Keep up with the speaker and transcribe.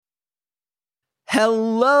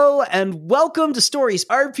Hello and welcome to Stories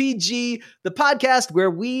RPG, the podcast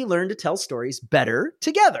where we learn to tell stories better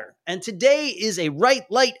together. And today is a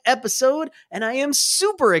Write Light episode, and I am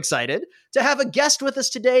super excited to have a guest with us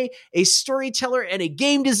today, a storyteller and a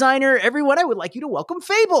game designer. Everyone, I would like you to welcome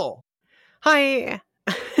Fable. Hi.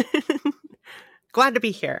 Glad to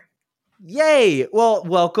be here. Yay! Well,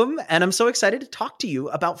 welcome, and I'm so excited to talk to you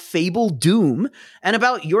about Fable Doom and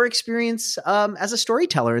about your experience as a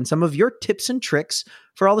storyteller and some of your tips and tricks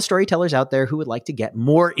for all the storytellers out there who would like to get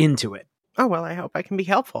more into it. Oh, well, I hope I can be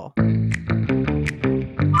helpful.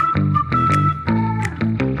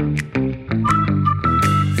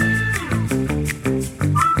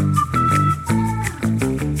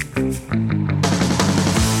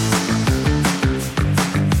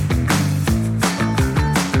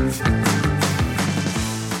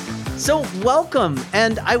 So welcome,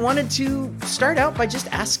 and I wanted to start out by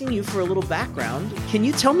just asking you for a little background. Can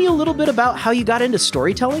you tell me a little bit about how you got into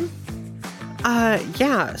storytelling?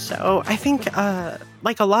 Yeah, so I think,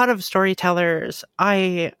 like a lot of storytellers,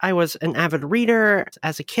 I was an avid reader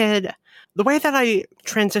as a kid. The way that I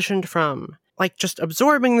transitioned from, like, just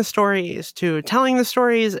absorbing the stories to telling the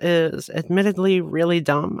stories is admittedly really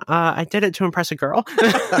dumb. I did it to impress a girl.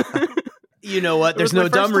 You know what? There's no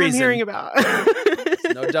dumb reason. Hearing about.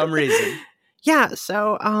 No dumb reason. Yeah,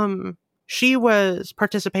 so she was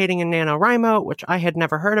participating in NaNoWriMo, which I had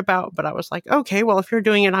never heard about, but I was like, okay, well, if you're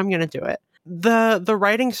doing it, I'm going to do it. The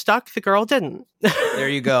writing stuck, the girl didn't. There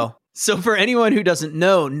you go. So for anyone who doesn't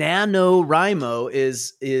know, NaNoWriMo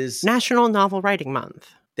is National Novel Writing Month.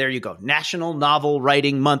 There you go. National Novel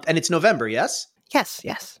Writing Month. And it's November, yes?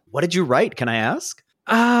 Yes. What did you write? Can I ask?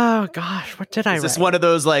 Oh, gosh, what did I write? Is this one of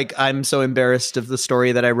those, like, I'm so embarrassed of the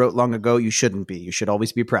story that I wrote long ago? You shouldn't be. You should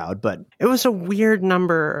always be proud, but... It was a weird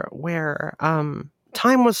number where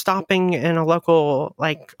time was stopping in a local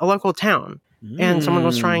town, and someone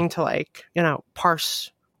was trying to,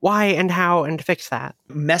 parse why and how and fix that.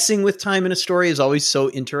 Messing with time in a story is always so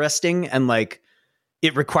interesting, and,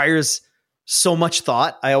 it requires so much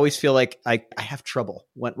thought. I always feel like I have trouble.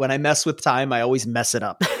 When I mess with time, I always mess it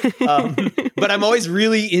up. But I'm always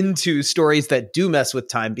really into stories that do mess with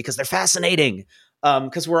time because they're fascinating.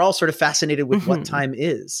 Because we're all sort of fascinated with what time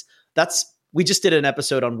is. We just did an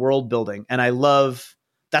episode on world building, and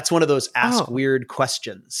that's one of those ask weird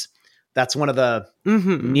questions. That's one of the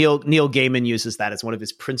Neil Gaiman uses that as one of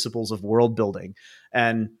his principles of world building.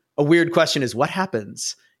 And a weird question is, what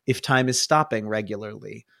happens if time is stopping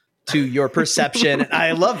regularly to your perception? And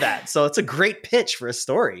I love that. So it's a great pitch for a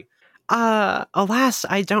story. Alas,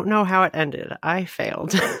 I don't know how it ended. I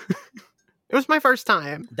failed. It was my first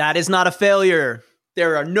time. That is not a failure.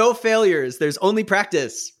 There are no failures. There's only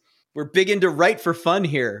practice. We're big into write for fun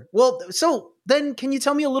here. Well, so then can you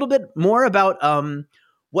tell me a little bit more about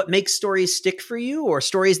what makes stories stick for you, or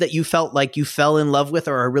stories that you felt like you fell in love with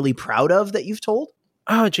or are really proud of that you've told?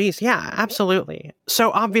 Oh, geez. Yeah, absolutely.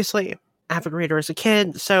 So obviously, avid reader as a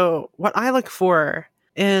kid. So what I look for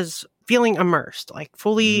is feeling immersed, like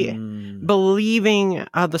fully believing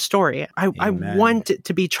the story. I want it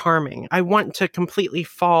to be charming. I want to completely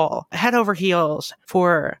fall head over heels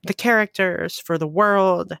for the characters, for the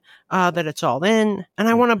world that it's all in. And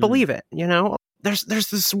I want to believe it, you know? There's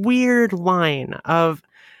this weird line of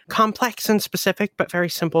complex and specific, but very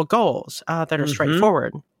simple goals that are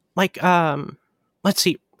straightforward. Like, let's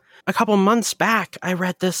see, a couple months back, I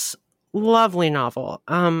read this lovely novel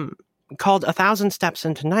called 1,000 Steps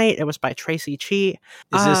Into Night. It was by Tracy Chi.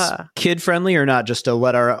 Is this kid friendly or not? Just to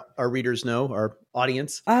let our readers know, our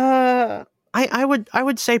audience. I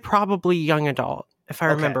would say probably young adult, if I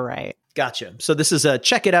remember right. Gotcha. So this is a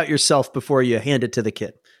check it out yourself before you hand it to the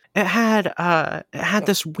kid. It had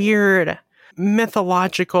this weird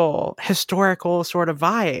mythological, historical sort of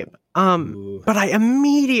vibe. But I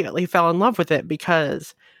immediately fell in love with it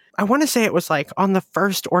because I want to say it was like on the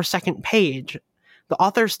first or second page, the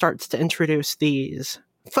author starts to introduce these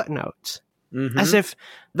footnotes as if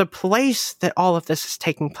the place that all of this is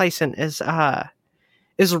taking place in is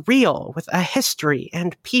real, with a history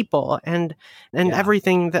and people and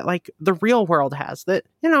everything that like the real world has that,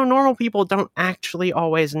 you know, normal people don't actually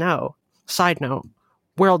always know. Side note,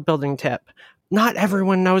 world building tip. Not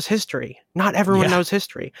everyone knows history. Not everyone knows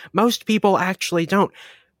history. Most people actually don't.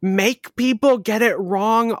 Make people get it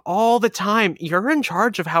wrong all the time. You're in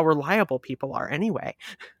charge of how reliable people are anyway.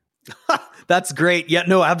 That's great. Yeah,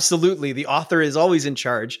 no, absolutely. The author is always in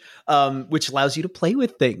charge, which allows you to play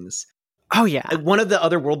with things. Oh, yeah. One of the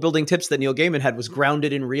other world building tips that Neil Gaiman had was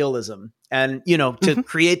grounded in realism and, to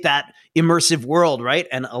create that immersive world, right?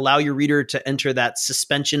 And allow your reader to enter that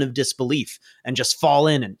suspension of disbelief and just fall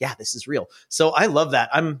in and, yeah, this is real. So I love that.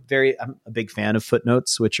 I'm a big fan of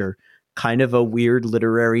footnotes, which are kind of a weird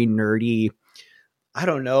literary nerdy, I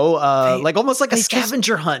don't know, like almost like a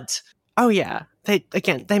scavenger hunt. Oh, yeah. They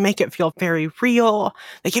make it feel very real.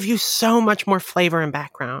 They give you so much more flavor and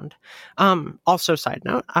background. Also, side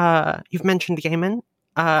note, you've mentioned Gaiman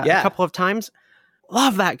a couple of times.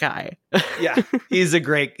 Love that guy. Yeah, he's a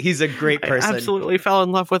great person. I absolutely fell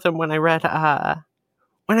in love with him when I read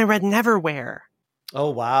Neverwhere. Oh,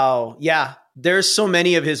 wow. Yeah. There's so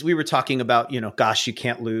many of his, we were talking about, gosh, you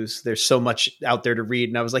can't lose. There's so much out there to read.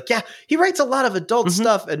 And I was like, yeah, he writes a lot of adult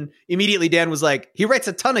stuff. And immediately Dan was like, he writes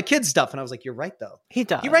a ton of kids stuff. And I was like, you're right, though. He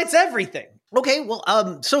does. He writes everything. Okay.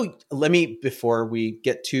 Well, so before we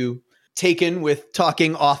get too taken with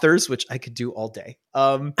talking authors, which I could do all day.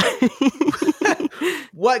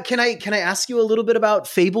 What can I ask you a little bit about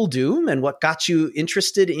Fable Doom and what got you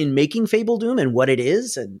interested in making Fable Doom and what it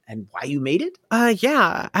is and why you made it?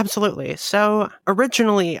 Yeah, absolutely. So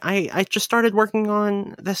originally I just started working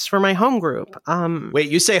on this for my home group. Wait,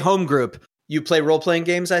 you say home group. You play role-playing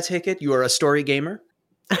games, I take it? You are a story gamer?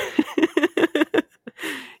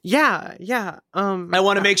 Yeah. I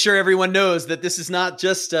want to make sure everyone knows that this is not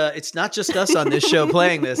just it's not just us on this show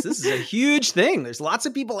playing this. This is a huge thing. There's lots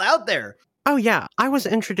of people out there. Oh, yeah. I was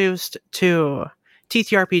introduced to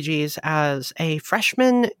TTRPGs as a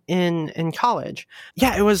freshman in college.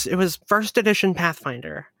 Yeah, it was first edition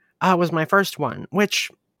Pathfinder was my first one, which,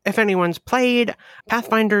 if anyone's played,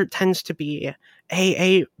 Pathfinder tends to be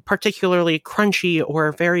a particularly crunchy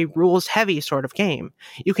or very rules-heavy sort of game.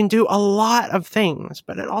 You can do a lot of things,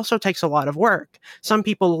 but it also takes a lot of work. Some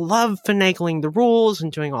people love finagling the rules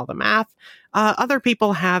and doing all the math. Other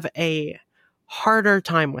people have a harder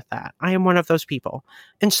time with that. I am one of those people.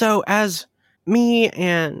 And so as me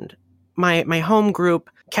and my home group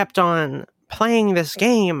kept on playing this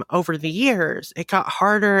game over the years, it got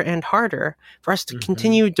harder and harder for us to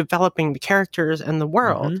continue developing the characters and the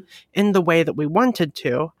world in the way that we wanted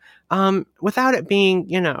to, without it being,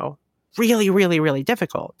 really, really, really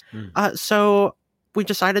difficult. So we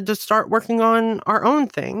decided to start working on our own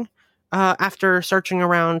thing, after searching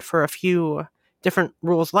around for a few different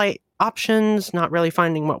rules light options, not really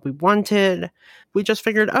finding what we wanted. We just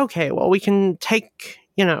figured, okay, well, we can take,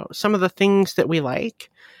 some of the things that we like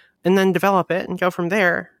and then develop it and go from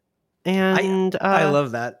there. And I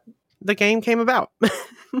love that. The game came about.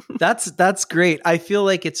 That's great. I feel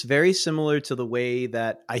like it's very similar to the way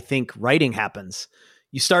that I think writing happens.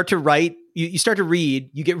 You start to write, you start to read,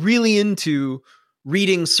 you get really into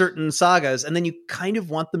reading certain sagas, and then you kind of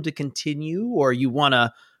want them to continue, or you want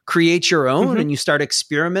to create your own and you start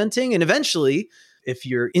experimenting. And eventually, if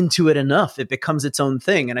you're into it enough, it becomes its own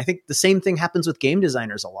thing. And I think the same thing happens with game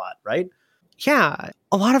designers a lot, right? Yeah.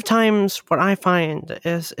 A lot of times what I find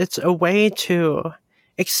is it's a way to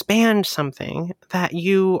expand something that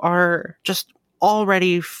you are just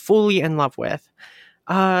already fully in love with,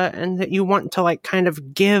 and that you want to kind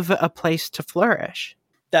of give a place to flourish.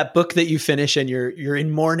 That book that you finish and you're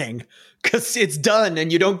in mourning because it's done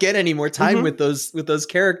and you don't get any more time with those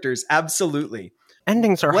characters. Absolutely.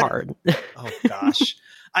 Endings are hard. Oh gosh.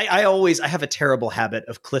 I have a terrible habit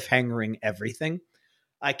of cliffhangering everything.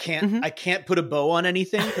 I can't put a bow on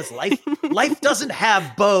anything because life doesn't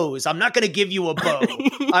have bows. I'm not going to give you a bow.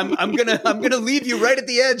 I'm going to leave you right at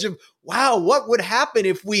the edge of, wow, what would happen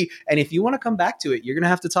if and if you want to come back to it, you're going to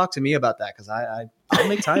have to talk to me about that because I'll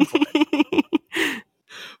make time for it.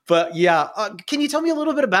 But yeah, can you tell me a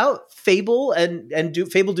little bit about Fable and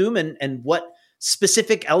Fable Doom and what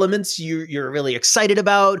specific elements you're really excited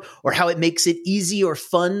about, or how it makes it easy or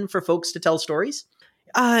fun for folks to tell stories?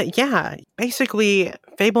 Yeah. Basically,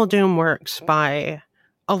 Fable Doom works by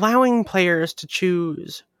allowing players to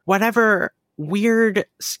choose whatever weird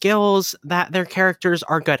skills that their characters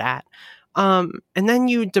are good at. And then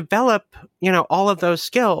you develop, all of those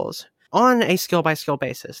skills on a skill-by-skill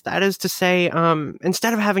basis. That is to say,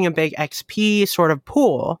 instead of having a big XP sort of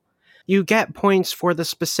pool, you get points for the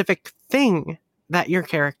specific thing that your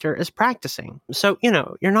character is practicing. So,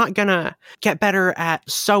 you're not gonna get better at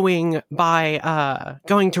sewing by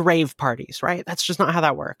going to rave parties, right? That's just not how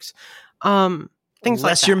that works. Things Unless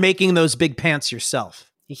like that. You're making those big pants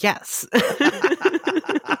yourself. Yes.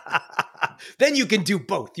 Then you can do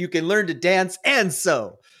both. You can learn to dance and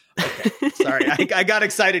sew. Okay. Sorry, I got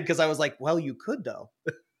excited because I was like, well, you could though.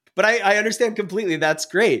 But I understand completely. That's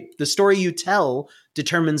great. The story you tell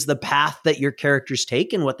determines the path that your characters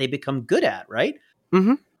take and what they become good at, right?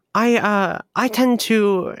 Mm-hmm. I tend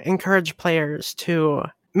to encourage players to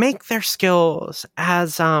make their skills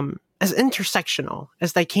as intersectional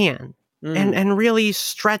as they can. And really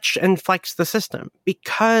stretch and flex the system,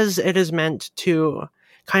 because it is meant to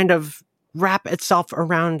kind of wrap itself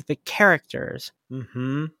around the characters.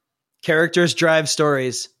 Mm-hmm. Characters drive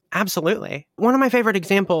stories. Absolutely. One of my favorite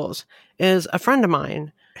examples is a friend of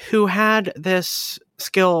mine who had this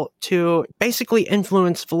skill to basically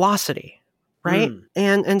influence velocity. Right?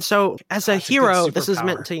 And so as a hero, this is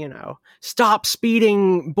meant to, stop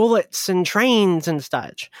speeding bullets and trains and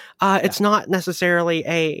such. It's not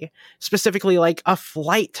necessarily specifically like a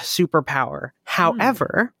flight superpower.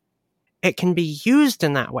 However, it can be used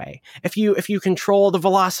in that way. If you control the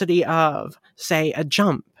velocity of, say, a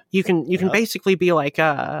jump, you can basically be like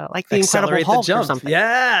the Incredible Hulk or something.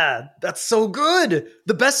 Yeah, that's so good.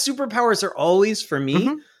 The best superpowers are always, for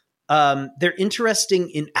me, they're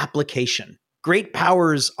interesting in application. Great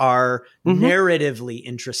powers are narratively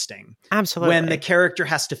interesting. Absolutely. When the character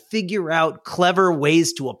has to figure out clever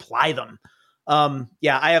ways to apply them. I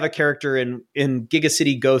have a character in Giga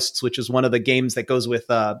City Ghosts, which is one of the games that goes with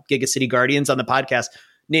Giga City Guardians on the podcast,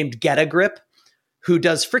 named Get a Grip, who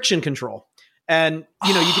does friction control. And,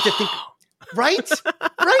 you get to think, right?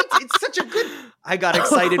 Right? It's such a good... I got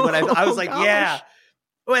excited when I was like, gosh. Yeah.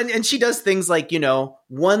 And she does things like,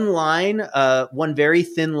 one very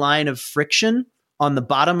thin line of friction on the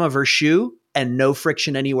bottom of her shoe and no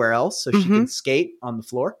friction anywhere else. So she can skate on the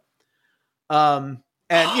floor.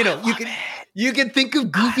 You can think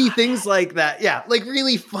of goofy things like that. Yeah. Like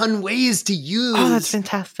really fun ways to use. Oh, that's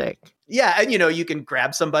fantastic. Yeah. And, you can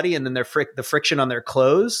grab somebody and then the friction on their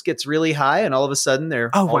clothes gets really high and all of a sudden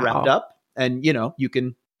they're all wrapped up and, you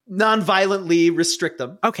can non-violently restrict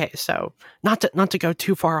them. Okay, so not to go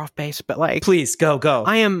too far off base, but please go.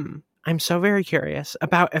 I'm so very curious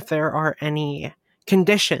about if there are any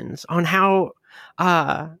conditions on how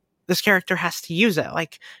this character has to use it.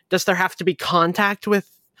 Like, does there have to be contact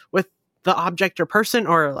with the object or person,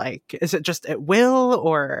 or is it just at will?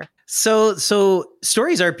 Or so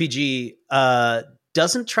Stories RPG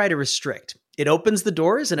doesn't try to restrict. It opens the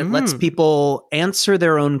doors and it lets people answer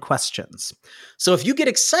their own questions. So if you get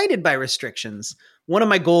excited by restrictions, one of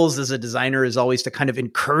my goals as a designer is always to kind of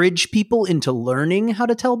encourage people into learning how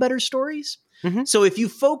to tell better stories. So if you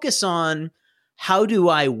focus on how do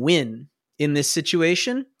I win in this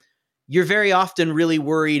situation, you're very often really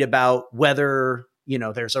worried about whether,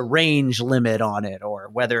 there's a range limit on it, or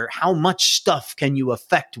whether how much stuff can you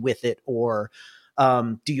affect with it, or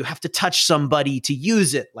do you have to touch somebody to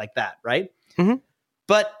use it, like that, right?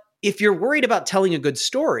 But if you're worried about telling a good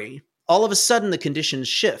story, all of a sudden the conditions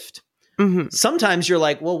shift. Sometimes you're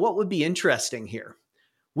like, well, what would be interesting here?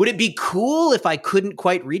 Would it be cool if I couldn't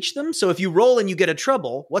quite reach them? So if you roll and you get a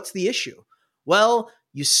trouble, what's the issue? Well,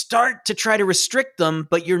 you start to try to restrict them,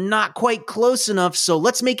 but you're not quite close enough. So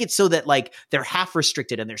let's make it so that they're half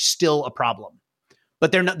restricted and they're still a problem,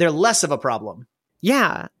 but they're less of a problem.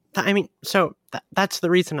 Yeah. I mean, so that's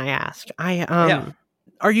the reason I ask.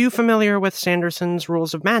 Are you familiar with Sanderson's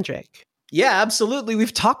Rules of Magic? Yeah, absolutely.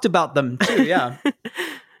 We've talked about them too. Yeah.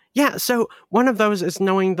 Yeah. So one of those is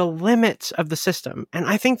knowing the limits of the system. And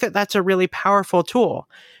I think that that's a really powerful tool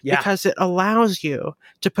because it allows you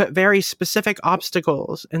to put very specific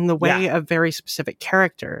obstacles in the way of very specific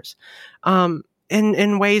characters,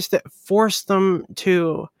 in ways that force them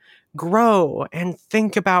to grow and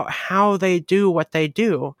think about how they do what they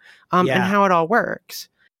do, and how it all works.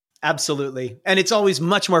 Absolutely. And it's always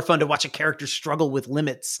much more fun to watch a character struggle with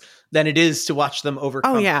limits than it is to watch them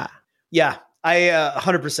overcome. Oh, yeah. Yeah, I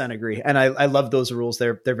 100% agree. And I love those rules.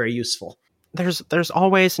 They're very useful. There's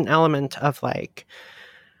always an element of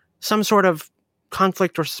some sort of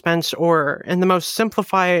conflict or suspense, or in the most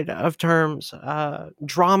simplified of terms,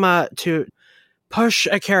 drama to push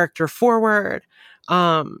a character forward.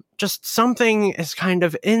 Just something is kind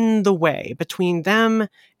of in the way between them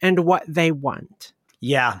and what they want.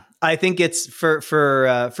 Yeah, I think it's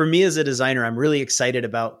for me as a designer, I'm really excited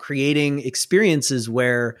about creating experiences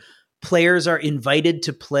where players are invited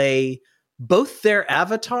to play both their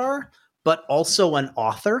avatar, but also an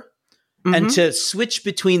author, and to switch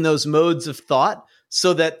between those modes of thought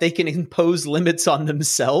so that they can impose limits on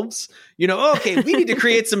themselves. Okay, we need to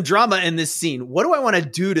create some drama in this scene. What do I want to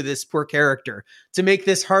do to this poor character to make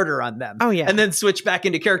this harder on them? Oh, yeah. And then switch back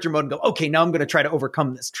into character mode and go, okay, now I'm going to try to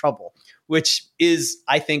overcome this trouble, which is,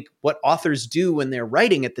 I think, what authors do when they're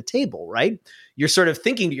writing at the table, right? You're sort of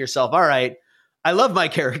thinking to yourself, all right, I love my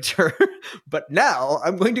character, but now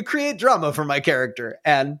I'm going to create drama for my character.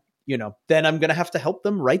 And, then I'm going to have to help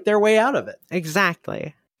them write their way out of it.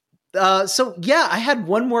 Exactly. So yeah, I had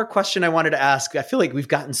one more question I wanted to ask. I feel like we've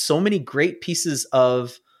gotten so many great pieces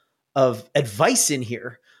of advice in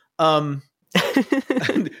here.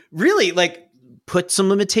 Really, like, put some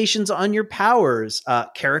limitations on your powers.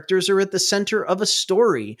 Characters are at the center of a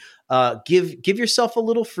story. Give yourself a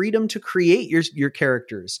little freedom to create your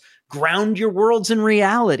characters. Ground your worlds in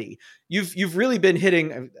reality. You've really been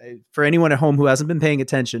hitting. For anyone at home who hasn't been paying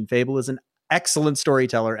attention, Fable is an excellent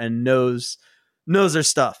storyteller and knows their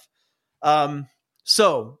stuff.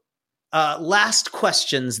 So, last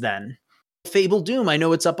questions then. Fable Doom, I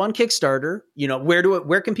know it's up on Kickstarter. You know,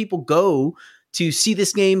 where can people go to see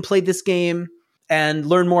this game, play this game, and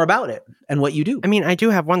learn more about it and what you do? I mean, I do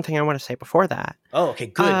have one thing I want to say before that. Oh, okay,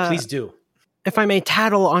 good. Please do. If I may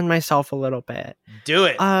tattle on myself a little bit. Do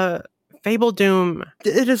it. Fable Doom,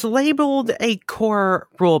 it is labeled a core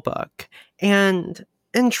rulebook. And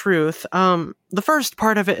in truth, the first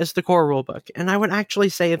part of it is the core rulebook. And I would actually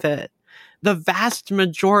say that the vast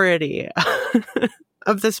majority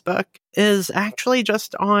of this book is actually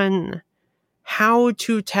just on how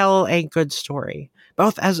to tell a good story,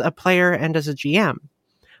 both as a player and as a GM.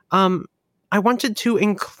 I wanted to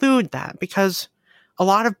include that because a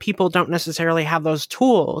lot of people don't necessarily have those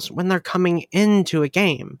tools when they're coming into a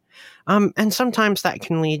game. And sometimes that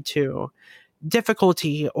can lead to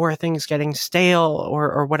difficulty or things getting stale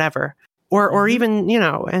or whatever. Or even, you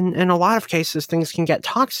know, in a lot of cases, things can get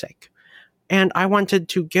toxic. And I wanted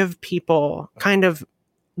to give people kind of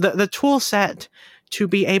the tool set to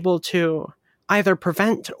be able to either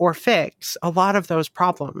prevent or fix a lot of those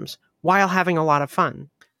problems while having a lot of fun.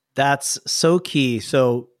 That's so key.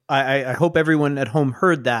 So I hope everyone at home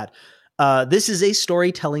heard that. This is a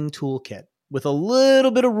storytelling toolkit with a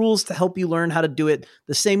little bit of rules to help you learn how to do it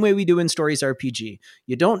the same way we do in Stories RPG.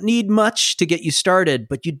 You don't need much to get you started,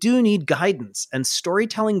 but you do need guidance. And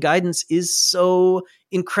storytelling guidance is so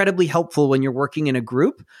incredibly helpful when you're working in a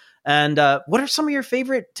group. And what are some of your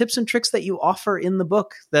favorite tips and tricks that you offer in the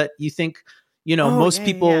book that you think, you know, most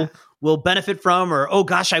people will benefit from? Or, oh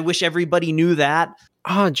gosh, I wish everybody knew that.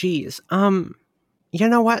 Oh, geez. You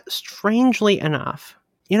know what? Strangely enough,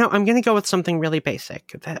 you know, I'm going to go with something really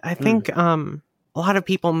basic that I think a lot of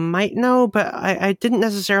people might know, but I didn't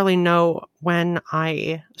necessarily know when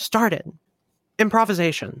I started.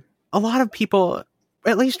 Improvisation. A lot of people,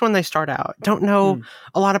 at least when they start out, don't know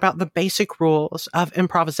a lot about the basic rules of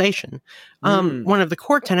improvisation. One of the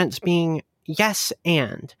core tenets being yes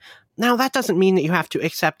and. Now, that doesn't mean that you have to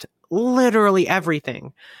accept literally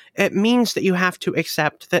everything. It means that you have to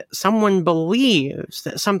accept that someone believes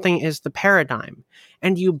that something is the paradigm,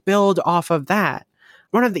 and you build off of that.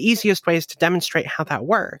 One of the easiest ways to demonstrate how that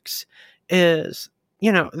works is,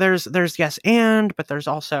 you know, there's yes and, but there's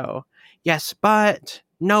also yes but,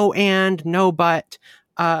 no and, no but.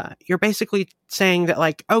 You're basically saying that,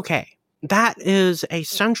 like, okay, that is a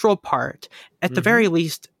central part, at the very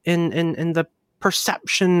least, in the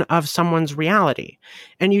perception of someone's reality.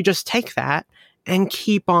 And you just take that and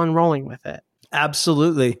keep on rolling with it.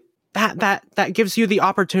 Absolutely. That gives you the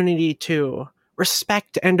opportunity to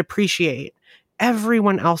respect and appreciate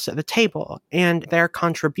everyone else at the table and their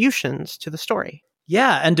contributions to the story.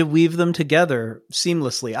 Yeah, and to weave them together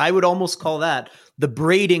seamlessly. I would almost call that the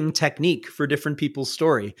braiding technique for different people's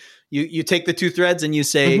story. You take the two threads and you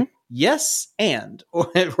say, yes, and,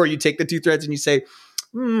 or you take the two threads and you say,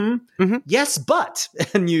 yes, but,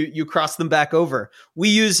 and you cross them back over. We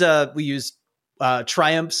use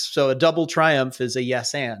triumphs. So a double triumph is a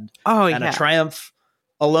yes and. And a triumph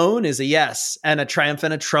alone is a yes. And a triumph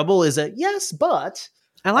and a trouble is a yes, but.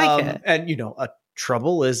 I like it. And, you know, a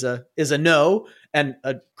trouble is a no, and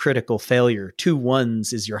a critical failure. 2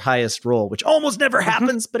 1s is your highest roll, which almost never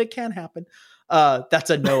happens, but it can happen. That's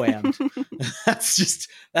a no and.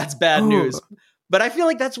 that's bad news. But I feel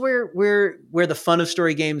like that's where the fun of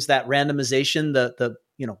story games, that randomization, the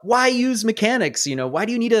you know, why use mechanics? You know, why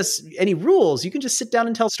do you need any rules? You can just sit down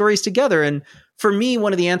and tell stories together. And for me,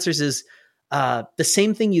 one of the answers is the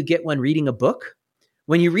same thing you get when reading a book.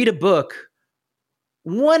 When you read a book,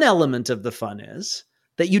 one element of the fun is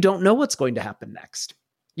that you don't know what's going to happen next.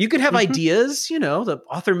 You could have ideas, you know, the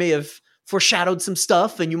author may have foreshadowed some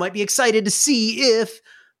stuff and you might be excited to see if,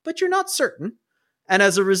 but you're not certain. And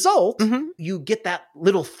as a result, you get that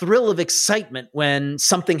little thrill of excitement when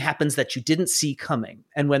something happens that you didn't see coming,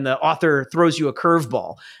 and when the author throws you a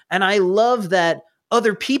curveball. And I love that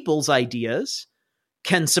other people's ideas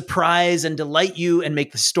can surprise and delight you and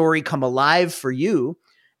make the story come alive for you.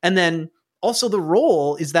 And then also the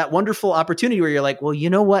role is that wonderful opportunity where you're like, well, you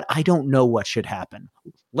know what? I don't know what should happen.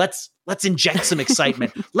 Let's inject some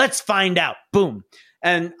excitement. Let's find out. Boom.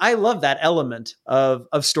 And I love that element of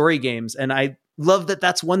story games. And I love that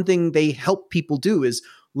that's one thing they help people do, is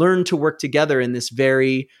learn to work together in this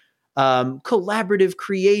very collaborative,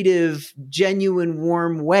 creative, genuine,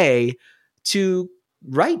 warm way to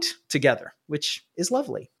write together, which is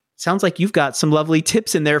lovely. Sounds like you've got some lovely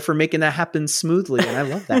tips in there for making that happen smoothly, and I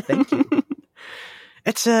love that. Thank you.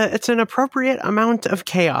 It's an appropriate amount of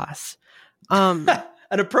chaos. An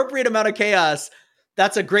appropriate amount of chaos.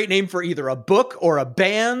 That's a great name for either a book or a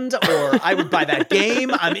band, or I would buy that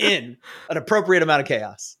game. I'm in. An appropriate amount of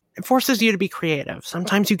chaos. It forces you to be creative.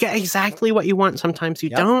 Sometimes you get exactly what you want. Sometimes you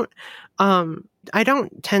don't. I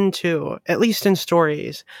don't tend to, at least in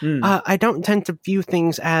stories, I don't tend to view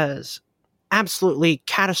things as absolutely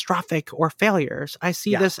catastrophic or failures. I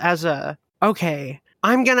see this as okay,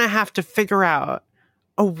 I'm going to have to figure out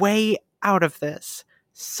a way out of this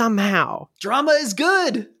somehow. Drama is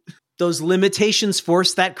good. Those limitations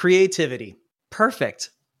force that creativity. Perfect.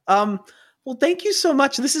 Well, thank you so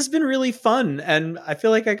much. This has been really fun, and I feel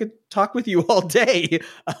like I could talk with you all day.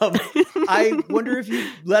 I wonder if you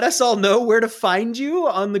let us all know where to find you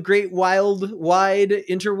on the great wild wide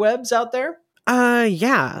interwebs out there.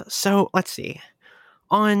 Yeah. So let's see.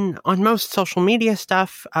 On most social media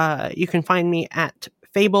stuff, you can find me at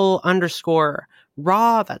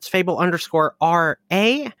Fable_Raw. That's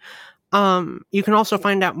Fable_RA. You can also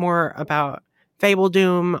find out more about Fable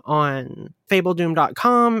Doom on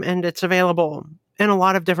fabledoom.com, and it's available in a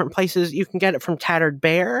lot of different places. You can get it from Tattered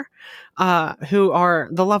Bear, who are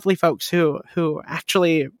the lovely folks who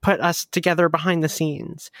actually put us together behind the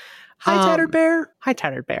scenes. Hi, Tattered Bear. Hi,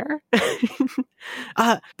 Tattered Bear.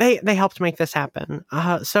 They helped make this happen.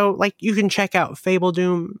 So like you can check out Fable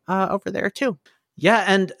Doom over there too. Yeah,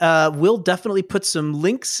 and we'll definitely put some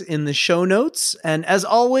links in the show notes. And as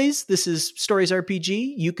always, this is Stories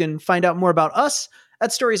RPG. You can find out more about us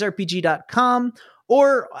at storiesrpg.com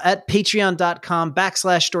or at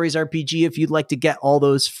patreon.com/storiesrpg if you'd like to get all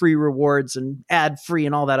those free rewards and ad free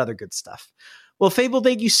and all that other good stuff. Well, Fable,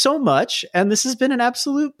 thank you so much. And this has been an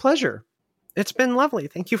absolute pleasure. It's been lovely.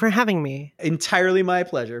 Thank you for having me. Entirely my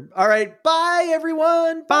pleasure. All right. Bye,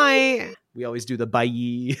 everyone. Bye. We always do the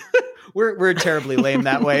bye. We're terribly lame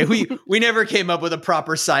that way. We never came up with a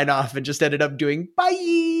proper sign off and just ended up doing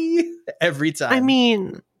bye every time. I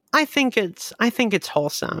mean, I think it's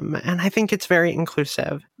wholesome, and I think it's very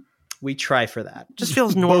inclusive. We try for that. Just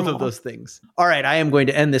feels normal. Both of those things. All right, I am going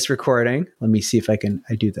to end this recording. Let me see if I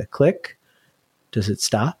do the click. Does it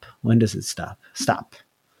stop? When does it stop? Stop.